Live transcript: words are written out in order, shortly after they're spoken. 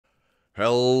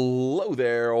Hello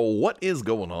there, what is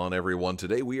going on everyone?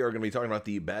 Today we are going to be talking about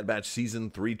the Bad Batch Season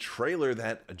 3 trailer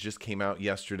that just came out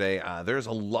yesterday. There's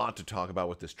a lot to talk about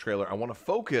with this trailer. I want to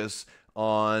focus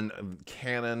on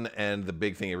Canon and the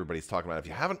big thing everybody's talking about. If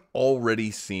you haven't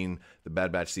already seen the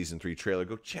Bad Batch Season 3 trailer,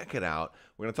 go check it out.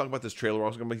 We're going to talk about this trailer. We're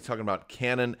also going to be talking about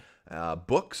Canon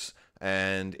books,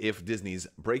 and if Disney's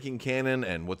breaking canon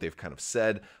and what they've kind of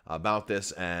said about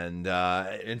this, and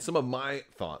some of my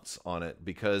thoughts on it,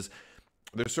 because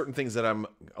there's certain things that I'm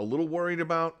a little worried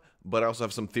about, but I also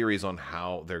have some theories on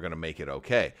how they're going to make it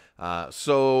okay.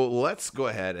 So let's go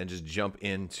ahead and just jump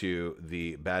into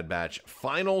the Bad Batch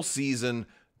final season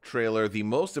trailer. The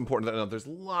most important, there's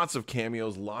lots of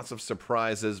cameos, lots of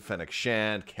surprises, Fennec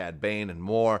Shand, Cad Bane, and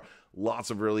more. Lots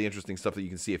of really interesting stuff that you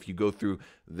can see if you go through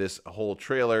this whole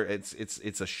trailer.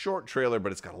 It's a short trailer,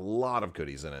 but it's got a lot of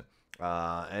goodies in it.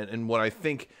 And what I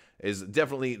think is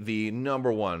definitely the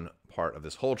number one part of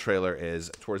this whole trailer is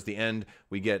towards the end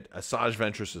we get Asajj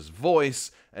Ventress's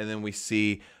voice, and then we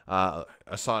see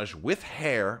Asajj with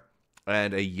hair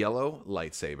and a yellow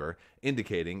lightsaber,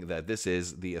 indicating that this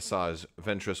is the Asajj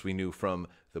Ventress we knew from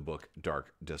the book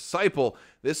Dark Disciple.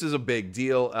 This is a big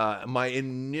deal. My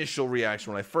initial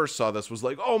reaction when I first saw this was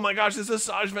like, oh my gosh, this is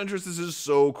Asajj Ventress. This is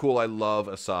so cool. I love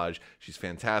Asajj. She's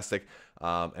fantastic.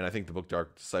 And I think the book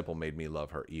Dark Disciple made me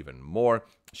love her even more.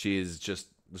 She is just,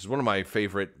 this is one of my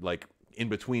favorite, like,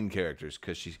 in-between characters,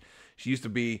 because she used to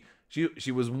be,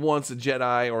 she was once a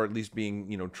Jedi, or at least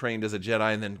being, trained as a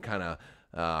Jedi, and then kind of,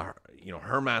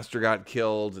 her master got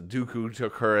killed. Dooku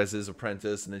took her as his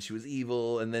apprentice, and then she was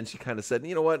evil, and then she kind of said,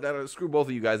 you know what, screw both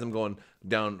of you guys, I'm going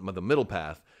down the middle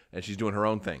path, and she's doing her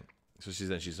own thing. So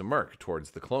she's a merc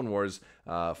towards the Clone Wars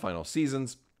final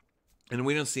seasons, and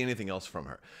we don't see anything else from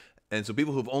her. And so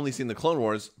people who've only seen the Clone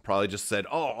Wars probably just said,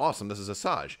 oh, awesome, this is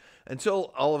Asajj.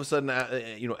 Until all of a sudden,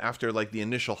 after like the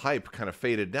initial hype kind of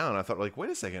faded down, I thought, like, wait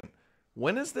a second,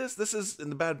 when is this? This is in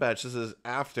the Bad Batch. This is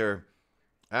after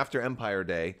Empire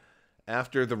Day,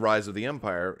 after the rise of the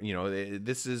Empire.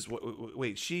 This is,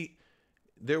 it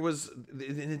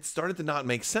started to not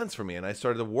make sense for me. And I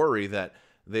started to worry that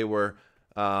they were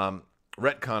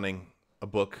retconning a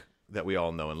book that we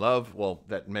all know and love, well,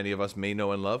 that many of us may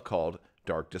know and love, called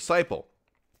Dark Disciple.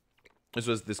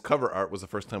 This cover art was the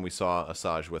first time we saw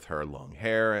Asajj with her long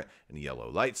hair and a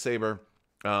yellow lightsaber.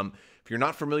 If you're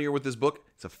not familiar with this book,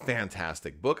 it's a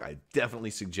fantastic book. I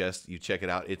definitely suggest you check it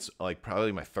out. It's like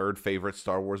probably my third favorite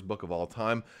Star Wars book of all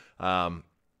time.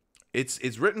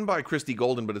 It's written by Christy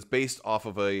Golden, but it's based off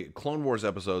of a Clone Wars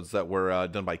episodes that were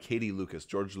done by Katie Lucas,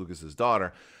 George Lucas's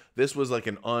daughter. This was like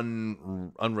an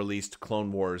unreleased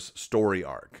Clone Wars story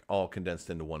arc, all condensed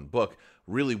into one book.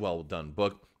 Really well done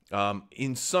book.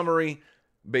 In summary,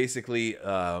 basically,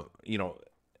 Asajj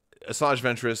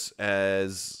Ventress,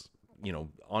 as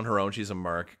on her own, she's a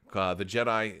merc. The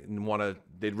Jedi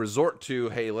they'd resort to,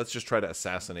 hey, let's just try to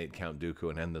assassinate Count Dooku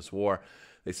and end this war.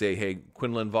 They say, hey,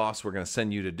 Quinlan Vos, we're going to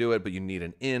send you to do it, but you need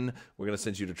an in. We're going to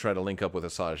send you to try to link up with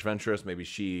Asajj Ventress. Maybe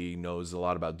she knows a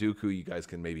lot about Dooku. You guys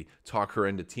can maybe talk her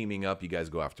into teaming up. You guys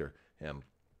go after him.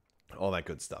 All that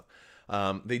good stuff.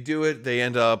 They do it. They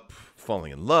end up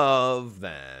falling in love.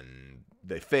 Then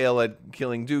they fail at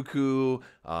killing Dooku.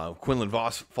 Quinlan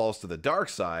Vos falls to the dark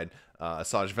side.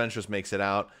 Asajj Ventress makes it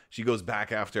out. She goes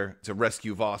back after to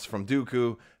rescue Vos from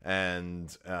Dooku,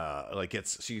 and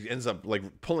she ends up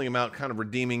like pulling him out, kind of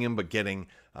redeeming him, but getting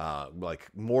like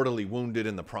mortally wounded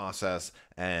in the process,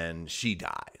 and she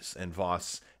dies. And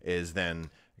Vos is then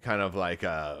kind of like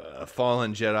a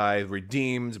fallen Jedi,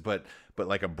 redeemed, but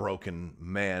like a broken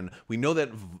man. We know that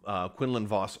Quinlan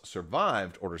Vos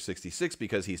survived Order 66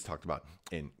 because he's talked about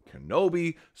in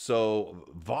Kenobi. So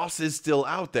Vos is still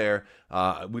out there.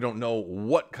 We don't know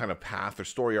what kind of path or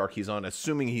story arc he's on,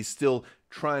 assuming he's still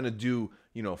trying to do,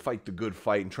 fight the good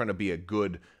fight and trying to be a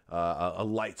good, a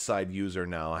light side user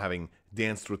now, having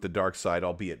danced with the dark side,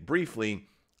 albeit briefly.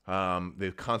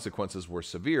 The consequences were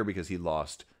severe because he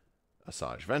lost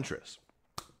Asajj Ventress.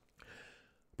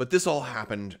 But this all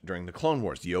happened during the Clone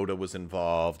Wars. Yoda was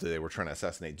involved. They were trying to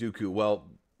assassinate Dooku. Well,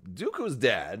 Dooku's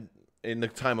dead in the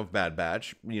time of Bad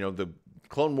Batch. The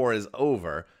Clone War is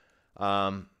over.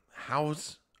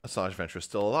 How's Asajj Ventress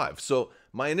still alive? So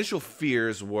my initial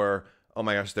fears were, oh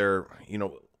my gosh, they're,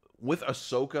 with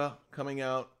Ahsoka coming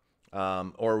out,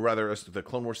 or rather the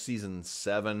Clone Wars Season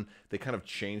 7, they kind of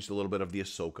changed a little bit of the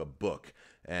Ahsoka book.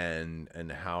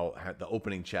 And how the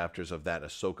opening chapters of that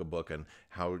Ahsoka book, and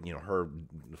how her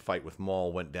fight with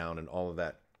Maul went down, and all of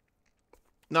that.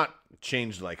 Not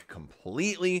changed like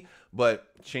completely, but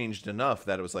changed enough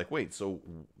that it was like, wait, so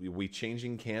we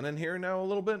changing canon here now a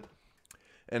little bit?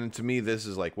 And to me, this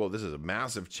is like, well, this is a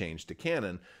massive change to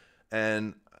canon.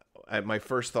 And my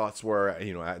first thoughts were,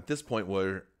 at this point,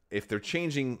 were if they're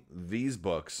changing these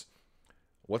books,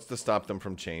 what's to stop them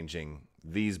from changing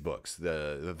these books,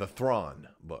 the Thrawn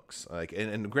books? Like,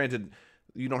 and granted,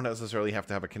 you don't necessarily have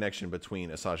to have a connection between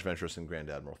Asajj Ventress and Grand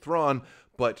Admiral Thrawn,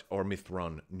 or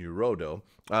Mithron Nurodo,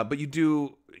 but you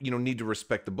do, need to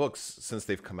respect the books since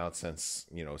they've come out since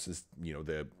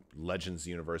the Legends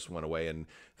universe went away and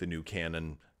the new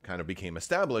canon kind of became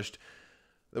established.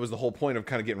 That was the whole point of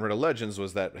kind of getting rid of Legends,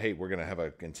 was that, hey, we're going to have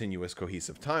a continuous,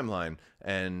 cohesive timeline.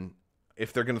 And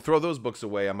if they're going to throw those books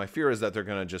away, my fear is that they're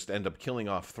going to just end up killing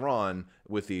off Thrawn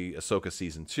with the Ahsoka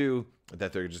Season 2,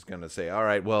 that they're just going to say, all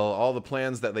right, well, all the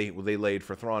plans that they laid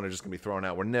for Thrawn are just going to be thrown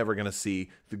out. We're never going to see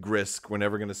the Grisk. We're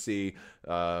never going to see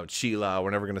Sheila.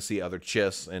 We're never going to see other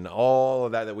Chiss. And all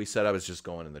of that we set up is just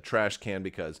going in the trash can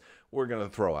because we're going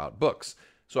to throw out books.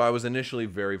 So I was initially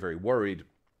very, very worried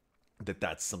that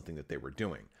that's something that they were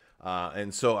doing.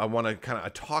 And so I want to kind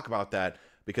of talk about that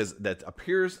because that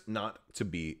appears not to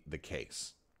be the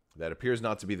case. That appears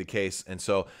not to be the case. And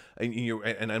so,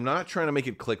 and I'm not trying to make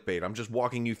it clickbait. I'm just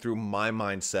walking you through my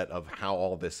mindset of how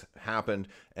all this happened.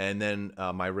 And then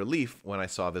my relief when I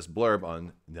saw this blurb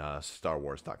on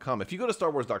StarWars.com. If you go to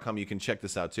StarWars.com, you can check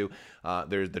this out too.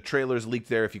 There's the trailers leaked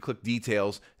there. If you click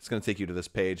details, it's going to take you to this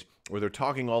page where they're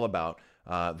talking all about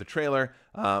the trailer,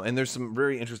 and there's some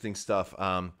very interesting stuff.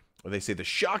 They say the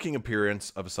shocking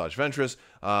appearance of Asajj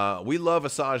Ventress. We love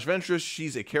Asajj Ventress.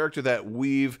 She's a character that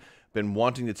we've been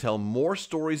wanting to tell more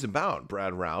stories about.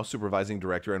 Brad Rao, supervising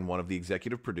director and one of the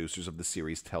executive producers of the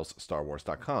series, tells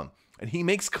StarWars.com. And he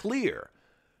makes clear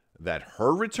that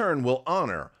her return will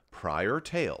honor prior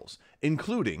tales,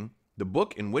 including the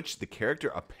book in which the character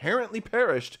apparently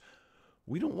perished.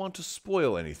 We don't want to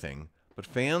spoil anything, but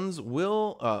fans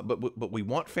will. But we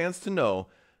want fans to know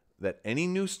that any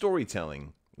new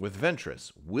storytelling with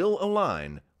Ventress will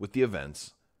align with the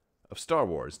events of Star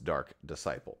Wars: Dark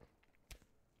Disciple.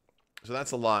 So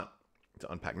that's a lot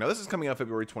to unpack. Now, this is coming out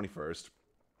February 21st.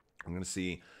 I'm going to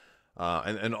see,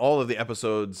 and all of the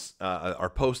episodes are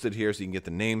posted here, so you can get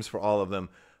the names for all of them.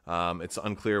 It's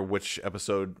unclear which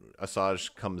episode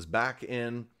Asajj comes back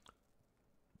in,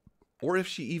 or if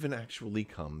she even actually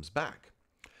comes back.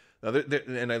 Now,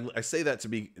 and I say that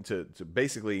to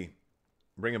basically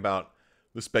bring about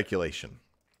the speculation.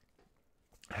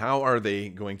 How are they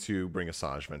going to bring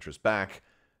Asajj Ventress back,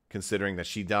 considering that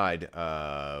she died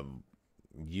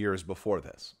years before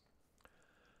this?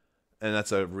 And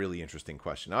that's a really interesting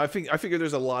question. Now, I figure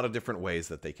there's a lot of different ways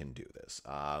that they can do this.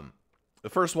 The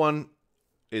first one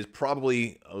is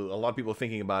probably a lot of people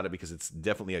thinking about it because it's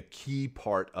definitely a key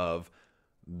part of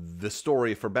the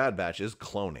story for Bad Batch is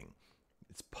cloning.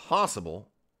 It's possible.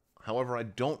 However, I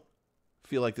don't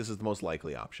feel like this is the most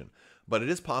likely option. But it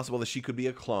is possible that she could be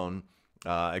a clone.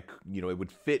 It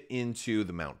would fit into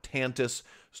the Mount Tantus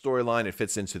storyline. It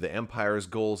fits into the Empire's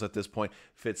goals at this point.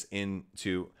 Fits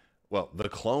into, the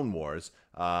Clone Wars.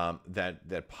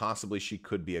 That possibly she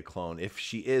could be a clone. If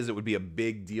she is, it would be a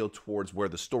big deal towards where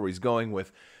the story's going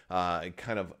with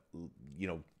kind of,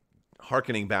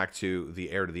 hearkening back to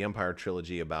the Heir to the Empire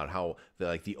trilogy about how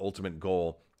the ultimate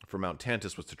goal for Mount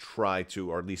Tantus was to try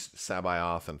to, or at least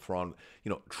Sabaoth and Thrawn,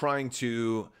 trying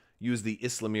to use the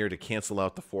Islamir to cancel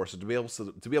out the Force, to be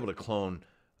able to clone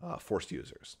Force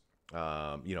users.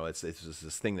 It's just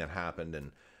this thing that happened,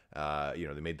 and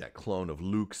they made that clone of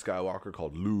Luke Skywalker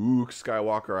called Luke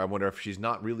Skywalker. I wonder if she's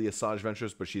not really Asajj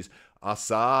Ventress, but she's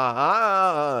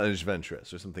Asajj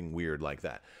Ventress or something weird like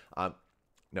that.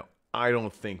 No, I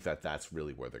don't think that that's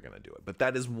really where they're going to do it, but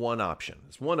that is one option.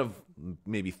 It's one of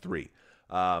maybe three.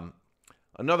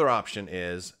 Another option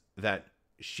is that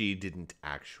she didn't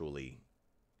actually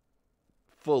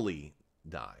fully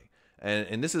die.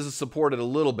 And this is supported a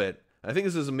little bit. I think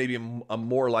this is maybe a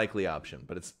more likely option,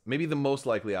 but it's maybe the most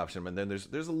likely option. And then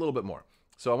there's a little bit more.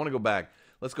 So I want to go back.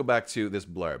 Let's go back to this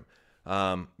blurb.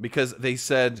 Because they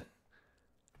said,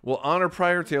 we'll honor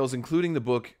prior tales, including the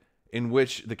book in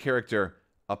which the character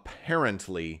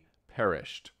apparently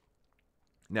perished.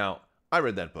 Now, I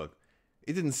read that book.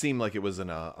 It didn't seem like it was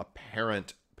an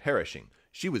apparent perishing.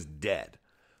 She was dead.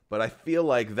 But I feel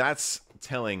like that's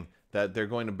telling that they're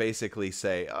going to basically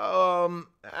say,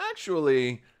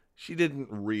 actually, she didn't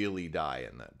really die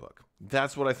in that book.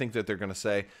 That's what I think that they're going to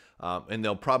say. And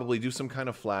they'll probably do some kind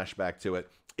of flashback to it.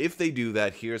 If they do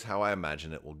that, here's how I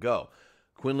imagine it will go.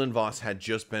 Quinlan Vos had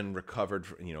just been recovered,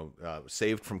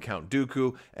 saved from Count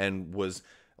Dooku, and was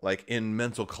in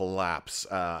mental collapse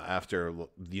after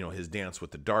his dance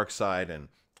with the dark side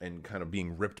and kind of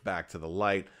being ripped back to the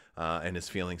light, and his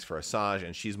feelings for Asajj,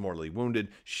 and she's mortally wounded.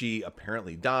 She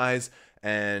apparently dies,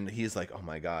 and he's like, oh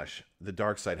my gosh, the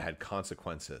dark side had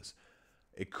consequences.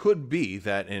 it could be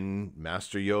that in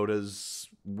Master Yoda's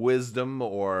wisdom,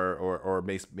 or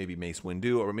maybe Mace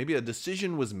Windu, or maybe a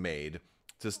decision was made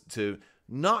to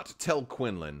not tell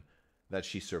Quinlan that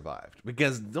she survived.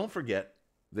 Because don't forget,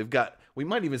 we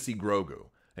might even see Grogu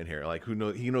in here, like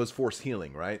he knows Force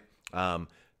healing, right?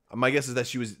 My guess is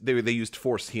that they used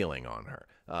Force healing on her.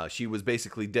 She was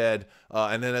basically dead,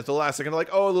 and then at the last second, like,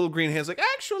 oh, little green hand's like,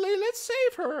 actually, let's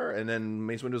save her. And then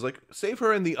Mace Windu's like, save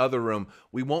her in the other room.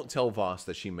 We won't tell Voss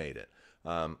that she made it.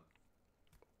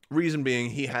 Reason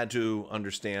being, he had to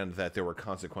understand that there were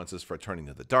consequences for turning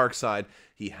to the dark side.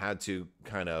 He had to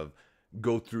kind of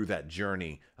go through that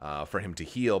journey for him to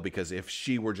heal, because if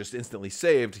she were just instantly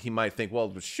saved, he might think,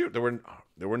 well, shoot, there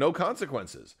were no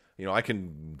consequences. I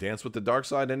can dance with the dark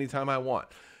side anytime I want.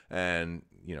 And,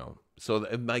 so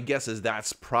my guess is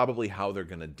that's probably how they're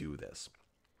going to do this.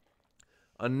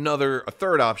 A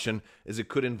third option is it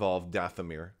could involve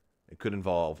Dathomir. It could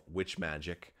involve witch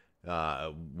magic.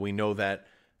 We know that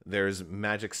there's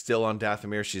magic still on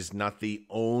Dathomir. She's not the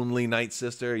only Night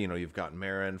Sister. You've got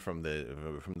Marin from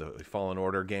the Fallen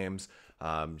Order games,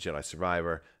 Jedi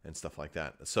Survivor, and stuff like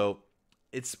that. So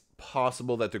it's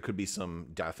possible that there could be some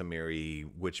Dathomir-y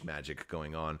witch magic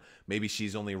going on. Maybe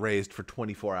she's only raised for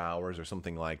 24 hours or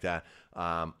something like that,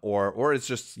 or it's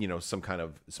just some kind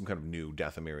of new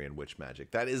Dathomirian witch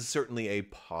magic. That is certainly a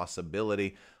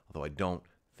possibility, although I don't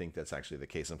think that's actually the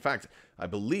case. In fact, I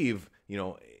believe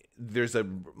there's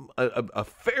a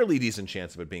fairly decent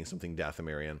chance of it being something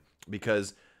Dathomirian,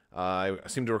 because I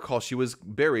seem to recall she was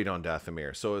buried on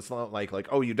Dathomir. So it's not like,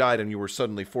 oh, you died and you were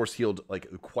suddenly force healed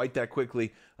like quite that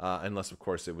quickly, unless, of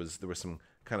course, there was some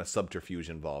kind of subterfuge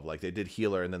involved. Like they did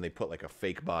heal her and then they put like a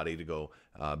fake body to go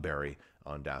bury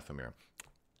on Dathomir.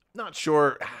 Not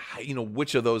sure,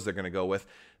 which of those they're going to go with.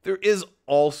 There is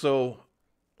also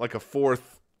like a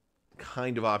fourth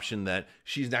kind of option that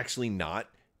she's actually not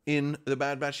in the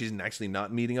Bad Batch. She's actually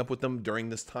not meeting up with them during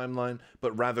this timeline,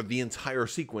 but rather the entire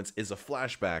sequence is a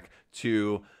flashback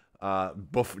to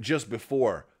just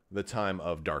before the time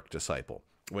of Dark Disciple,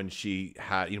 when she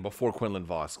had, before Quinlan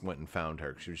Voss went and found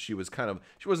her. She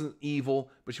wasn't evil,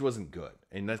 but she wasn't good,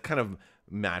 and that kind of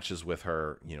matches with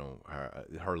her,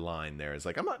 her line there. It's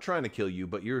like, I'm not trying to kill you,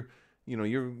 but you're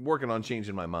working on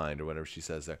changing my mind, or whatever she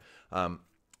says there.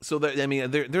 So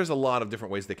there's a lot of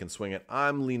different ways they can swing it.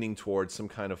 I'm leaning towards some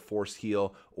kind of force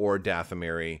heal or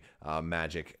Dathomiri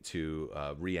magic to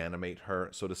reanimate her,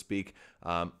 so to speak.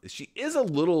 She is a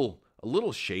little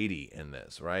shady in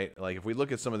this, right? Like if we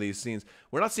look at some of these scenes,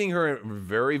 we're not seeing her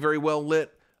very, very well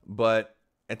lit, but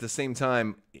at the same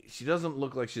time, she doesn't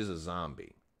look like she's a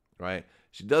zombie, right?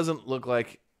 She doesn't look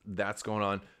like that's going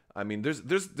on. I mean,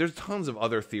 there's tons of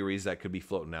other theories that could be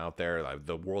floating out there, like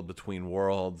the world between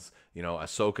worlds.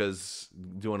 Ahsoka's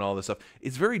doing all this stuff.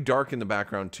 It's very dark in the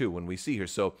background too when we see her.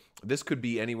 So this could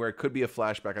be anywhere. It could be a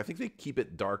flashback. I think they keep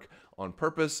it dark on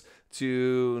purpose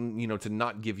to to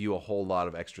not give you a whole lot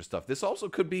of extra stuff. This also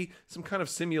could be some kind of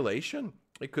simulation.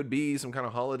 It could be some kind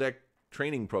of holodeck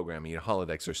training program.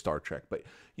 Holodecks are Star Trek, but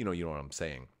you know what I'm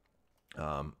saying.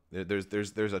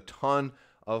 There's a ton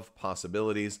of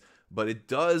possibilities. But it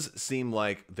does seem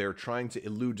like they're trying to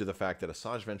allude to the fact that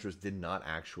Asajj Ventress did not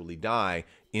actually die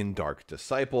in Dark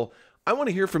Disciple. I want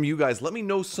to hear from you guys. Let me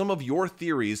know some of your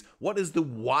theories. What is the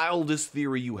wildest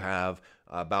theory you have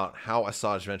about how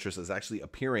Asajj Ventress is actually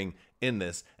appearing in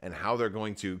this, and how they're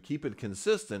going to keep it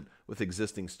consistent with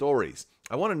existing stories?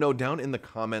 I want to know down in the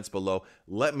comments below.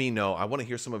 Let me know. I want to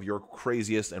hear some of your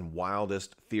craziest and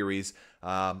wildest theories.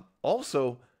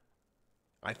 Also,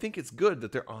 I think it's good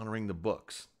that they're honoring the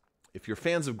books. If you're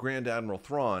fans of Grand Admiral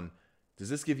Thrawn, does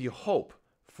this give you hope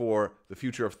for the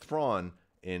future of Thrawn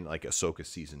in like Ahsoka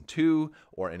Season 2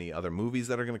 or any other movies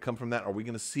that are going to come from that? Are we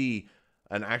going to see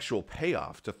an actual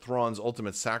payoff to Thrawn's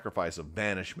ultimate sacrifice of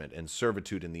banishment and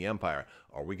servitude in the Empire?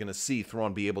 Are we going to see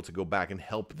Thrawn be able to go back and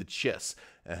help the Chiss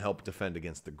and help defend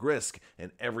against the Grisk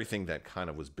and everything that kind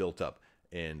of was built up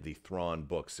in the Thrawn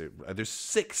books? There's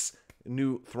 6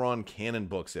 new Thrawn canon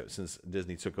books since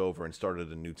Disney took over and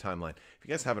started a new timeline. If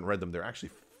you guys haven't read them, they're actually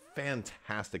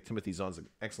fantastic. Timothy Zahn's an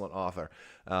excellent author.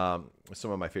 Some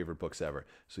of my favorite books ever.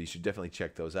 So you should definitely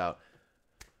check those out.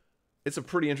 It's a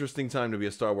pretty interesting time to be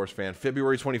a Star Wars fan.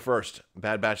 February 21st,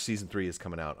 Bad Batch Season 3 is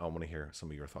coming out. I want to hear some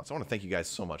of your thoughts. I want to thank you guys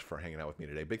so much for hanging out with me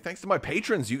today. Big thanks to my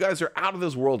patrons. You guys are out of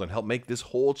this world and help make this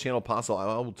whole channel possible.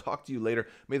 I will talk to you later.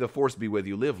 May the Force be with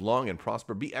you. Live long and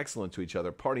prosper. Be excellent to each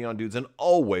other. Party on, dudes, and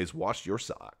always wash your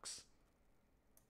socks.